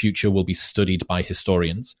 but in future will be studied by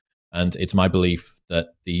historians? And it's my belief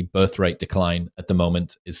that the birth rate decline at the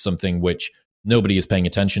moment is something which nobody is paying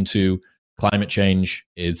attention to. Climate change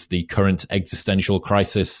is the current existential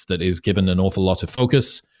crisis that is given an awful lot of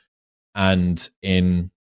focus. And in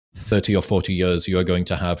 30 or 40 years, you are going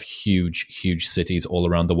to have huge, huge cities all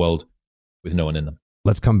around the world with no one in them.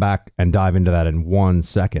 Let's come back and dive into that in 1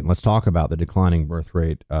 second. Let's talk about the declining birth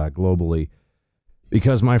rate globally.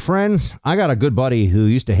 Because, my friends, I got a good buddy who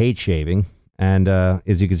used to hate shaving. And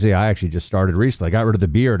as you can see, I actually just started recently. I got rid of the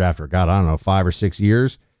beard after, 5 or 6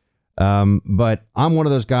 years. But I'm one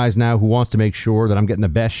of those guys now who wants to make sure that I'm getting the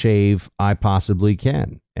best shave I possibly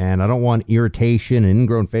can. And I don't want irritation and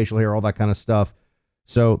ingrown facial hair, all that kind of stuff.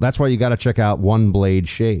 So that's why you got to check out One Blade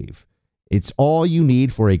Shave. It's all you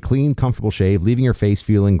need for a clean, comfortable shave, leaving your face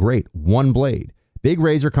feeling great. One Blade. Big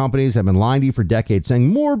razor companies have been lying to you for decades saying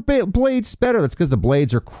more blades better. That's because the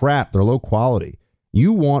blades are crap. They're low quality.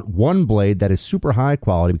 You want one blade that is super high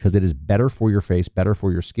quality because it is better for your face, better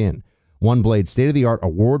for your skin. One Blade state-of-the-art,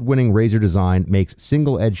 award-winning razor design makes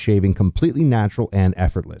single-edge shaving completely natural and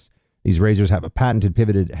effortless. These razors have a patented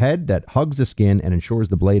pivoted head that hugs the skin and ensures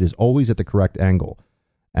the blade is always at the correct angle.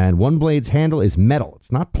 And One Blade's handle is metal. It's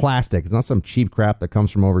not plastic. It's not some cheap crap that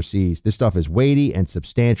comes from overseas. This stuff is weighty and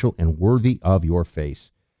substantial and worthy of your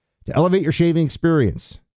face. To elevate your shaving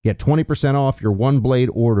experience, get 20% off your One Blade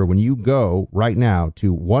order when you go right now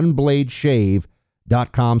to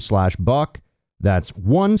onebladeshave.com/buck. That's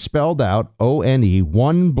one spelled out, O-N-E,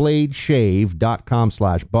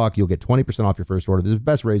 onebladeshave.com/buck. You'll get 20% off your first order. They're the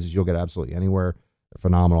best razors you'll get absolutely anywhere. They're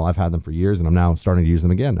phenomenal. I've had them for years, and I'm now starting to use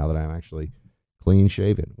them again now that I'm actually clean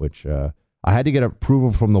shaven, which I had to get approval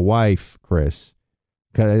from the wife, Chris.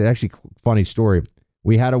 Actually, funny story.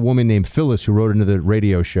 We had a woman named Phyllis who wrote into the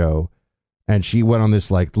radio show, and she went on this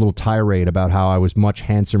like little tirade about how I was much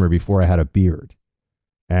handsomer before I had a beard.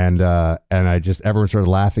 And everyone started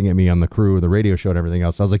laughing at me on the crew of the radio show and everything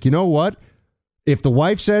else. I was like, you know what? If the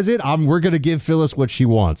wife says it, we're going to give Phyllis what she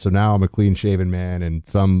wants. So now I'm a clean shaven man, and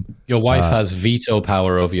your wife has veto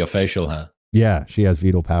power over your facial hair. Yeah, she has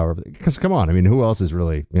veto power. Because come on, I mean, who else is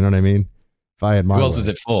really, you know what I mean? If I had my who else is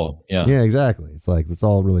it for? Yeah, exactly. It's like that's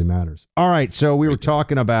all really matters. All right, so we were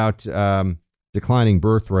talking about declining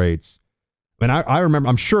birth rates. I mean, I remember.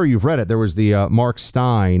 I'm sure you've read it. There was the Mark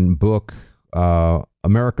Stein book,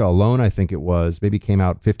 America Alone, I think it was. Maybe came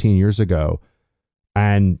out 15 years ago,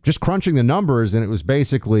 and just crunching the numbers, and it was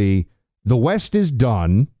basically the West is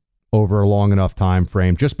done over a long enough time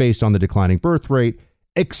frame, just based on the declining birth rate.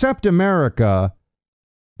 Except America,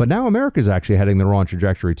 but now America's actually heading the wrong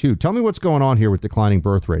trajectory too. Tell me what's going on here with declining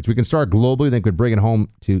birth rates. We can start globally, then could bring it home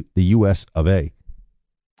to the U.S. of A.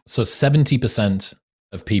 So 70%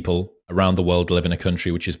 of people around the world live in a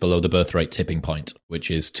country which is below the birth rate tipping point,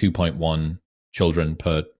 which is 2.1 children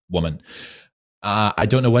per woman. I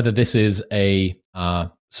don't know whether this is a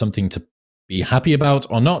something to be happy about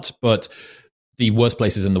or not, but the worst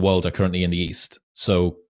places in the world are currently in the East.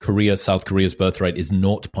 So South Korea's birth rate is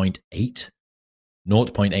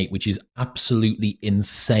 0.8, which is absolutely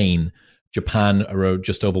insane. Japan are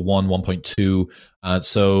just over 1.2.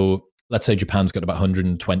 So let's say Japan's got about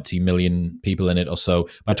 120 million people in it or so.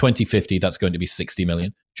 By 2050, that's going to be 60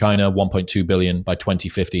 million. China, 1.2 billion. By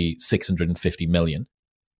 2050, 650 million.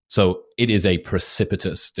 So it is a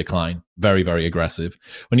precipitous decline, very, very aggressive.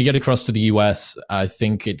 When you get across to the US, I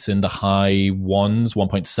think it's in the high ones,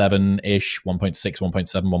 1.7-ish, 1.6,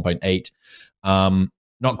 1.7, 1.8.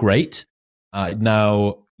 Not great.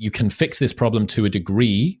 Now, you can fix this problem to a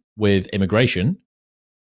degree with immigration,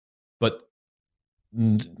 but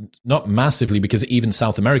not massively, because even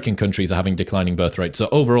South American countries are having declining birth rates. So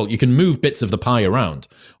overall, you can move bits of the pie around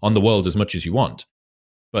on the world as much as you want,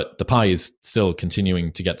 but the pie is still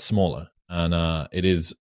continuing to get smaller, and it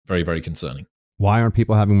is very, very concerning. Why aren't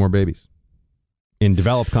people having more babies in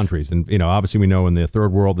developed countries? And, obviously we know in the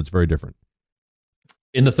third world, it's very different.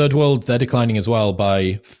 In the third world, they're declining as well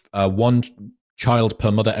by one child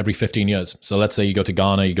per mother every 15 years. So let's say you go to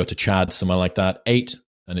Ghana, you go to Chad, somewhere like that, 8,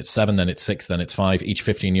 then it's 7, then it's 6, then it's 5. Each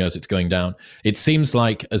 15 years, it's going down. It seems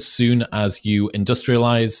like as soon as you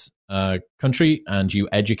industrialize country and you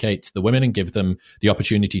educate the women and give them the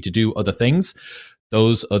opportunity to do other things,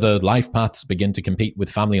 those other life paths begin to compete with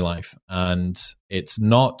family life. And it's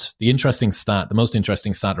not the interesting stat. The most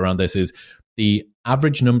interesting stat around this is the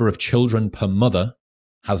average number of children per mother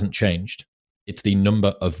hasn't changed. It's the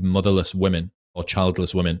number of motherless women or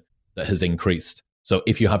childless women that has increased. So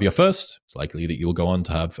if you have your first, it's likely that you'll go on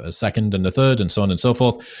to have a second and a third and so on and so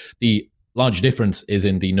forth. The large difference is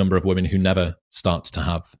in the number of women who never start to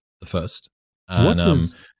have the first. And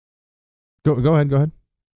Go ahead.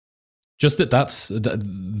 Just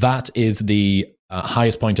that is the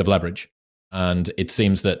highest point of leverage. And it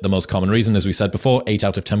seems that the most common reason, as we said before, 8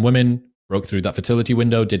 out of 10 women broke through that fertility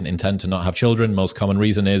window, didn't intend to not have children. Most common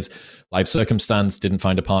reason is life circumstance, didn't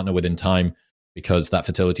find a partner within time, because that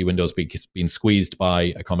fertility window has been squeezed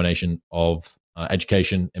by a combination of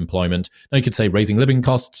education, employment. Now you could say raising living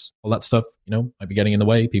costs, all that stuff, might be getting in the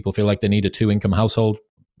way. People feel like they need a 2-income household.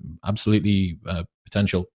 Absolutely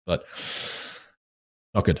potential, but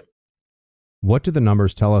not good. What do the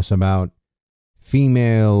numbers tell us about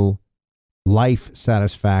female life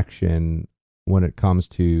satisfaction when it comes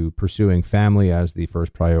to pursuing family as the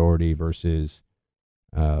first priority versus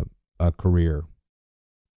a career?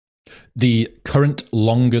 The current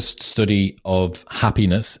longest study of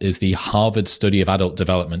happiness is the Harvard study of adult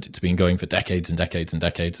development. It's been going for decades and decades and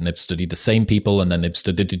decades, and they've studied the same people, and then they've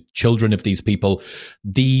studied the children of these people.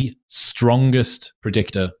 The strongest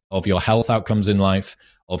predictor of your health outcomes in life,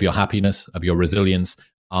 of your happiness, of your resilience,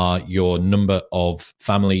 are your number of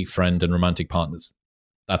family, friend, and romantic partners.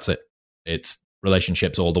 That's it. It's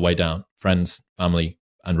relationships all the way down. Friends, family,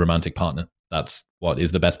 and romantic partner. That's what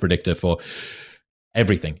is the best predictor for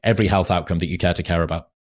everything, every health outcome that you care about.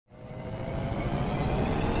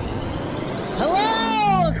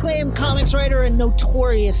 Hello, acclaimed comics writer and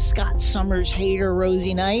notorious Scott Summers hater,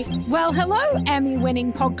 Rosie Knight. Well, hello,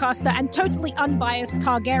 Emmy-winning podcaster and totally unbiased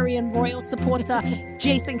Targaryen royal supporter,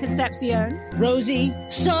 Jason Concepcion. Rosie,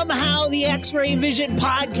 somehow the X-Ray Vision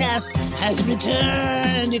podcast has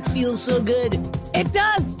returned. It feels so good. It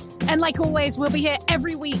does. And like always, we'll be here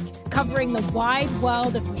every week covering the wide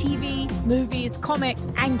world of TV, movies,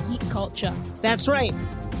 comics, and geek culture. That's right.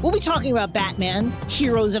 We'll be talking about Batman,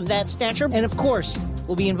 heroes of that stature, and of course,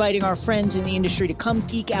 we'll be inviting our friends in the industry to come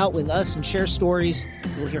geek out with us and share stories.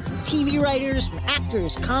 We'll hear from TV writers, from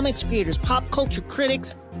actors, comics creators, pop culture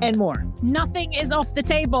critics, and more. Nothing is off the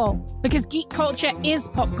table, because geek culture is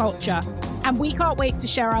pop culture, and we can't wait to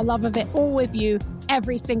share our love of it all with you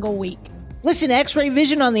every single week. Listen to X-Ray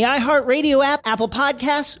Vision on the iHeartRadio app, Apple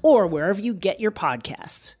Podcasts, or wherever you get your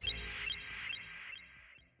podcasts.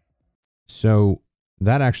 So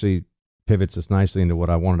that actually pivots us nicely into what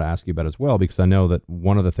I wanted to ask you about as well, because I know that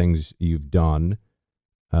one of the things you've done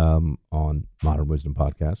on Modern Wisdom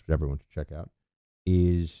Podcast, which everyone should check out,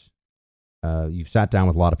 is you've sat down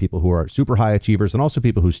with a lot of people who are super high achievers and also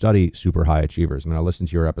people who study super high achievers. I mean, I listened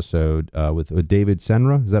to your episode with David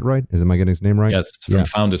Senra. Is that right? Am I getting his name right? Yes, from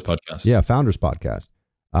Founders Podcast. Yeah, Founders Podcast.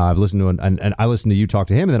 I've listened to and I listened to you talk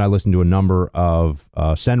to him, and then I listened to a number of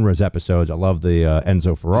Senra's episodes. I love the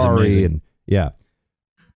Enzo Ferrari, and yeah.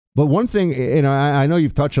 But one thing, I know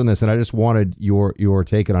you've touched on this, and I just wanted your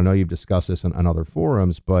take, and I know you've discussed this on other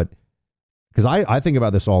forums, but because I think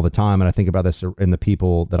about this all the time, and I think about this in the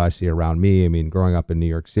people that I see around me. I mean, growing up in New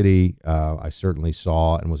York City, I certainly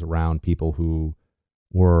saw and was around people who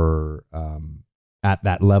were at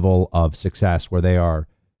that level of success where they are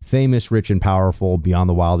famous, rich, and powerful beyond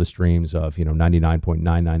the wildest dreams of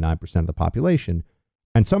 99.999% of the population.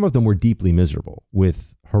 And some of them were deeply miserable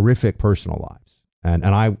with horrific personal lives.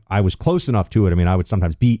 And I was close enough to it. I mean, I would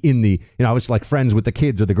sometimes be in the, I was like friends with the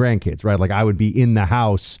kids or the grandkids, right? Like I would be in the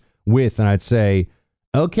house with, and I'd say,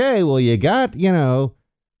 okay, well, you got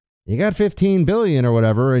 15 billion or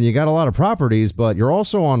whatever, and you got a lot of properties, but you're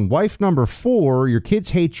also on wife number 4. Your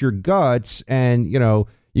kids hate your guts, and you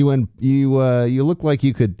look like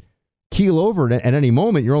you could keel over at any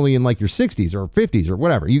moment. You're only in like your 60s or 50s or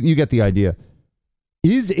whatever. You get the idea.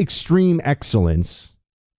 Is extreme excellence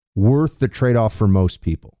worth the trade-off for most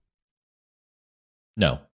people?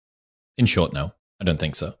 No. In short, no. I don't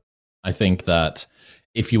think so. I think that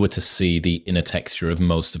if you were to see the inner texture of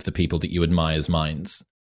most of the people that you admire's minds,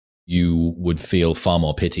 you would feel far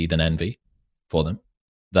more pity than envy for them.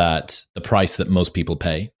 That the price that most people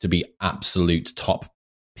pay to be absolute top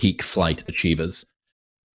peak flight achievers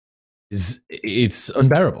it's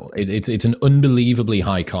unbearable. It's an unbelievably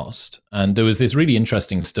high cost. And there was this really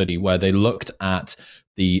interesting study where they looked at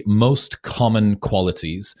the most common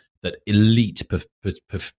qualities that elite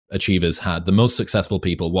achievers had, the most successful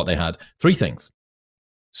people, what they had. 3 things: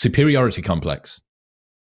 superiority complex,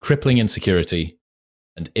 crippling insecurity,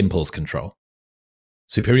 and impulse control.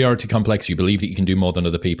 Superiority complex, you believe that you can do more than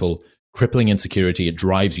other people. Crippling insecurity, it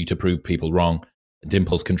drives you to prove people wrong. And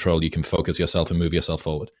impulse control, you can focus yourself and move yourself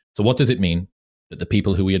forward. So what does it mean that the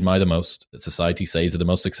people who we admire the most, that society says are the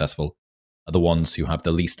most successful, are the ones who have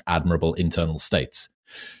the least admirable internal states?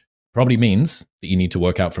 Probably means that you need to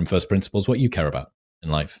work out from first principles what you care about in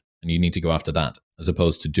life. And you need to go after that, as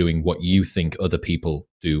opposed to doing what you think other people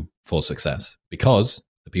do for success. Because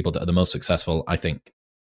the people that are the most successful, I think,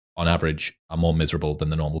 on average, are more miserable than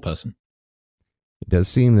the normal person. It does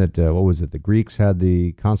seem that, what was it? The Greeks had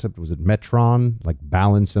the concept, was it metron, like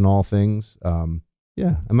balance in all things?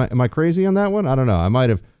 Yeah. Am I crazy on that one? I don't know. I might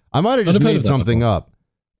have just made something up.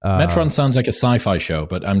 Metron sounds like a sci-fi show,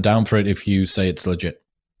 but I'm down for it if you say it's legit.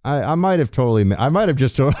 I might have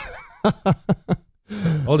just hold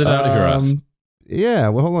it out of your ass. Yeah,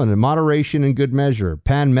 well, hold on. Moderation and good measure.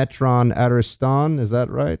 Pan metron ariston. Is that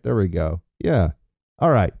right? There we go. Yeah. All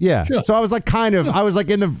right. Yeah. Sure. So I was like,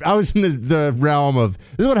 in the realm of,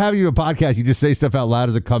 this is what happens to a podcast. You just say stuff out loud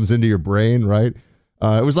as it comes into your brain, right?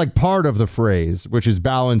 It was like part of the phrase, which is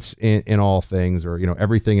balance in all things, or,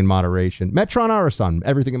 everything in moderation. Metron ariston,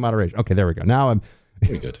 everything in moderation. Okay, there we go. Now I'm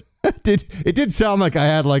very good. It did sound like I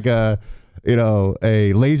had like a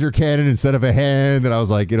laser cannon instead of a hand, and I was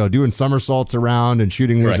like, doing somersaults around and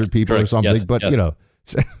shooting lizard people or something. Yes, but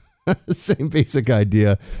same basic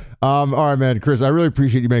idea. All right, man, Chris, I really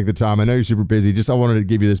appreciate you making the time. I know you're super busy. I wanted to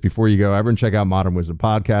give you this before you go. Everyone check out Modern Wisdom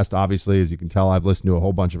Podcast. Obviously, as you can tell, I've listened to a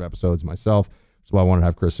whole bunch of episodes myself. That's why I wanted to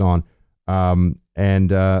have Chris on.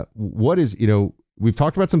 What is, we've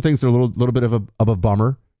talked about some things that are a little bit of a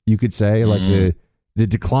bummer, you could say, like the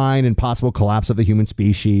decline and possible collapse of the human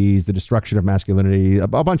species, the destruction of masculinity, a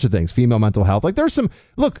bunch of things, female mental health. Like there's some,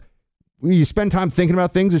 look, you spend time thinking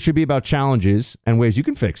about things, it should be about challenges and ways you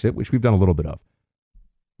can fix it, which we've done a little bit of.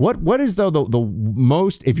 What is, though, the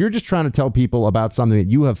most, if you're just trying to tell people about something that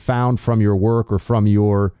you have found from your work or from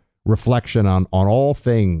your reflection on all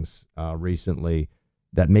things recently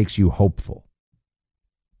that makes you hopeful?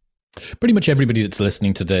 Pretty much everybody that's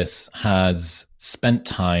listening to this has spent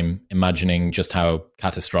time imagining just how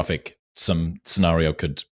catastrophic some scenario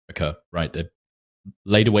could occur, right? They're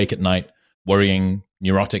laid awake at night, worrying,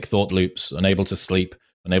 neurotic thought loops, unable to sleep,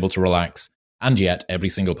 unable to relax. And yet every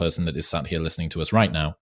single person that is sat here listening to us right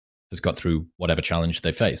now has got through whatever challenge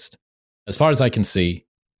they faced. As far as I can see,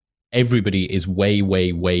 everybody is way,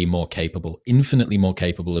 way, way more capable, infinitely more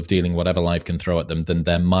capable of dealing whatever life can throw at them than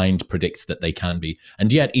their mind predicts that they can be.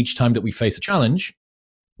 And yet, each time that we face a challenge,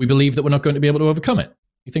 we believe that we're not going to be able to overcome it.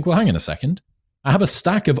 You think, well, hang on a second. I have a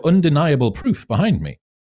stack of undeniable proof behind me.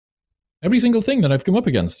 Every single thing that I've come up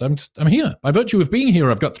against, I'm here. By virtue of being here,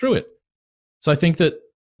 I've got through it. So I think that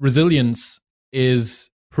resilience is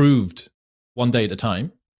proved one day at a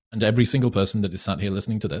time. And every single person that is sat here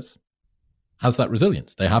listening to this has that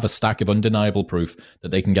resilience. They have a stack of undeniable proof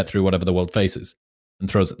that they can get through whatever the world faces and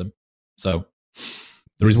throws at them. So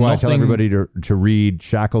there is why I tell everybody to read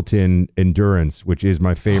Shackleton Endurance, which is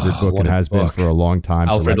my favorite book and has been for a long time.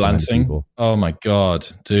 Alfred Lansing. People. Oh my God,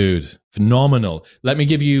 dude. Phenomenal. Let me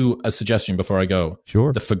give you a suggestion before I go.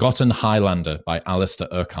 Sure. The Forgotten Highlander by Alistair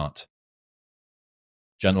Urquhart.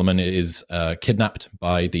 gentleman is kidnapped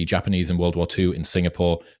by the Japanese in World War II in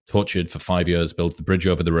Singapore, tortured for 5 years, builds the bridge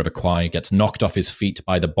over the River Kwai, gets knocked off his feet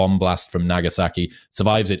by the bomb blast from Nagasaki,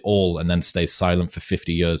 survives it all, and then stays silent for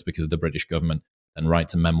 50 years because of the British government, and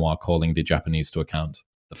writes a memoir calling the Japanese to account.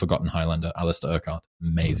 The Forgotten Highlander, Alistair Urquhart.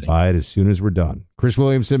 Amazing. Buy it as soon as we're done. Chris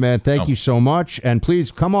Williamson, man, thank you so much. And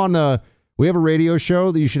please come on we have a radio show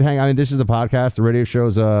that you should hang. I mean, this is the podcast. The radio show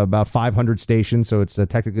is about 500 stations, so it's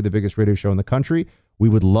technically the biggest radio show in the country. We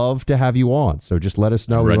would love to have you on. So just let us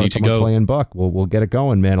know. Ready to go. Clay and Buck. We'll get it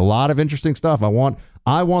going, man. A lot of interesting stuff. I want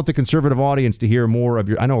the conservative audience to hear more of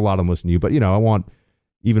your. I know a lot of them listen to you, but I want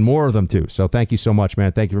even more of them too. So thank you so much,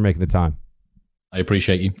 man. Thank you for making the time. I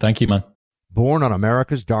appreciate you. Thank you, man. Born on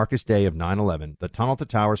America's darkest day of 9/11, the Tunnel to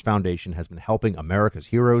Towers Foundation has been helping America's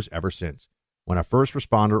heroes ever since. When a first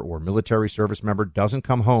responder or military service member doesn't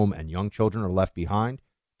come home and young children are left behind,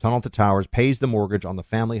 Tunnel to Towers pays the mortgage on the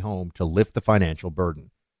family home to lift the financial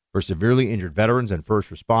burden. For severely injured veterans and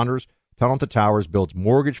first responders, Tunnel to Towers builds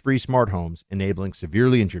mortgage-free smart homes, enabling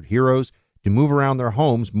severely injured heroes to move around their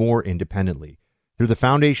homes more independently. Through the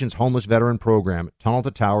Foundation's Homeless Veteran Program, Tunnel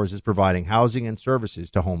to Towers is providing housing and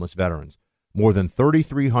services to homeless veterans. More than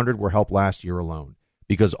 3,300 were helped last year alone.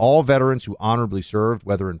 Because all veterans who honorably served,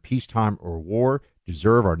 whether in peacetime or war,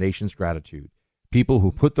 deserve our nation's gratitude. People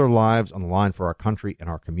who put their lives on the line for our country and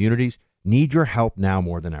our communities need your help now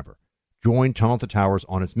more than ever. Join Tunnel to Towers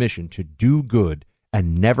on its mission to do good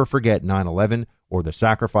and never forget 9/11 or the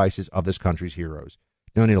sacrifices of this country's heroes.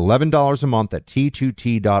 Donate $11 a month at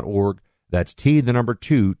T2T.org. That's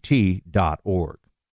T2T.org.